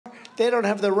They don't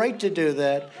have the right to do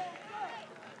that.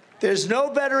 There's no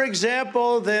better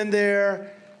example than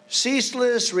their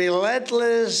ceaseless,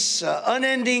 relentless,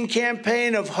 unending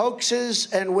campaign of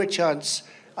hoaxes and witch hunts.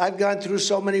 I've gone through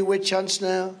so many witch hunts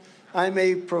now. I'm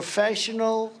a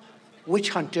professional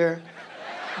witch hunter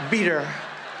beater.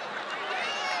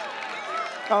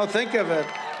 Oh, think of it.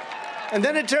 And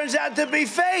then it turns out to be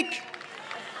fake.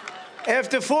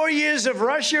 After 4 years of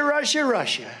Russia, Russia,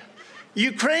 Russia,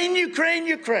 Ukraine, Ukraine,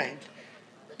 Ukraine,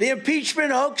 the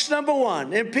impeachment hoax number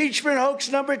 1, impeachment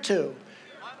hoax number 2,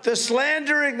 the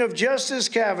slandering of Justice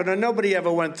Kavanaugh. Nobody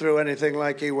ever went through anything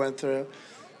like he went through.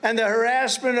 And the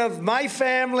harassment of my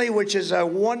family, which is a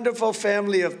wonderful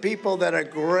family of people that are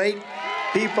great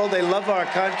people. They love our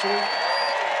country.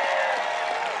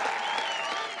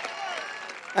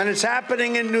 And it's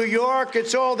happening in New York.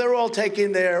 They're all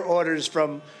taking their orders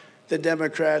from the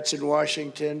Democrats in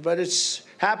Washington. But it's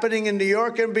happening in New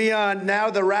York and beyond.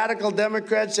 Now the radical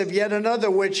Democrats have yet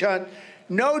another witch hunt,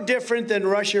 no different than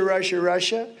Russia, Russia,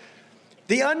 Russia.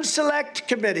 The Unselect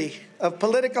Committee of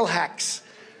Political Hacks.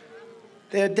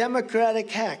 They're Democratic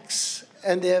hacks,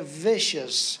 and they're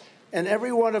vicious. And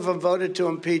every one of them voted to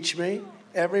impeach me,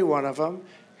 every one of them.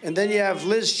 And then you have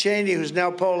Liz Cheney, who's now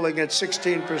polling at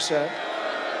 16%.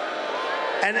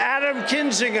 And Adam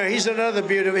Kinzinger, he's another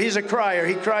beautiful, he's a crier.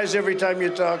 He cries every time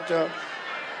you talk to him.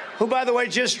 Who, by the way,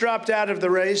 just dropped out of the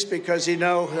race because he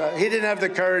didn't have the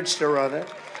courage to run it.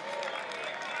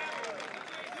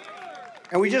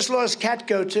 And we just lost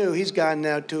Katko, too. He's gone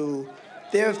now, too.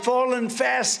 They're falling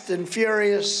fast and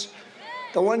furious.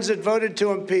 The ones that voted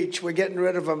to impeach, we're getting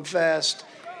rid of them fast.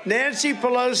 Nancy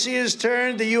Pelosi has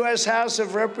turned the U.S. House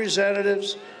of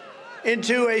Representatives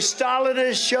into a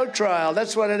Stalinist show trial.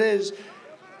 That's what it is.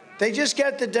 They just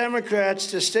get the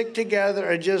Democrats to stick together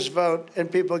and just vote,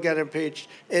 and people get impeached.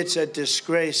 It's a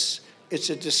disgrace. It's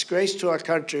a disgrace to our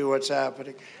country what's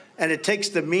happening. And it takes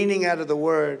the meaning out of the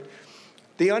word.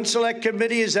 The Unselect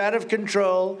Committee is out of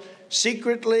control,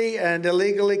 secretly and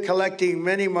illegally collecting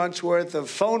many months' worth of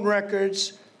phone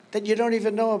records that you don't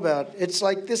even know about.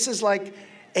 This is like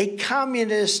a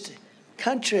communist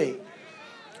country.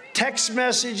 Text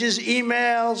messages,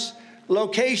 emails,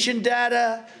 location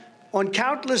data on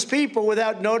countless people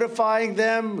without notifying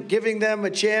them, giving them a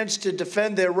chance to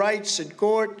defend their rights in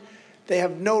court. They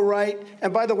have no right.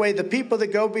 And by the way, the people that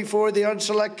go before the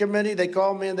Unselect Committee, they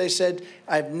called me and they said,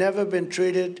 I've never been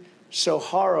treated so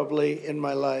horribly in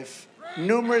my life.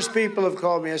 Numerous people have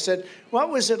called me. I said, what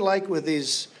was it like with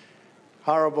these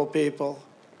horrible people?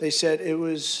 They said, it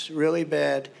was really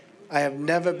bad. I have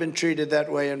never been treated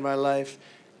that way in my life.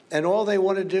 And all they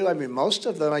want to do, I mean, most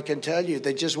of them, I can tell you,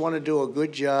 they just want to do a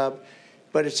good job,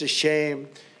 but it's a shame.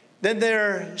 Then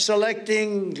they're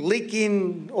selecting,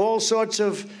 leaking all sorts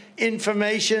of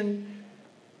information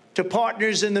to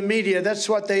partners in the media. That's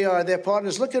what they are. They're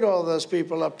partners. Look at all those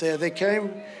people up there. They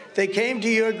came to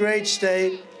your great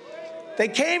state. They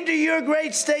came to your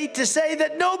great state to say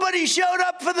that nobody showed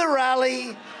up for the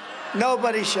rally.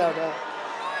 Nobody showed up.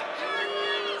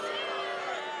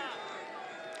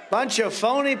 Bunch of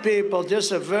phony people,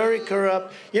 just a very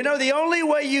corrupt. You know, the only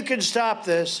way you can stop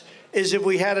this is if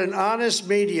we had an honest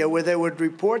media where they would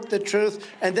report the truth,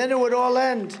 and then it would all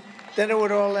end. Then it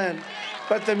would all end.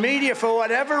 But the media, for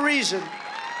whatever reason,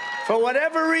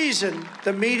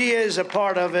 the media is a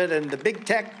part of it, and the big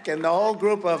tech and the whole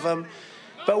group of them.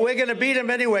 But we're going to beat them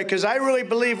anyway, because I really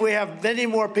believe we have many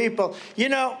more people. You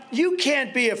know, you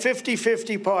can't be a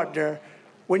 50-50 partner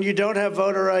when you don't have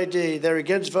voter ID. They're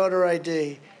against voter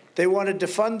ID. They want to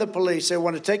defund the police. They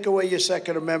want to take away your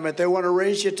Second Amendment. They want to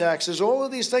raise your taxes. All of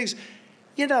these things.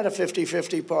 You're not a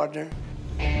 50-50 partner.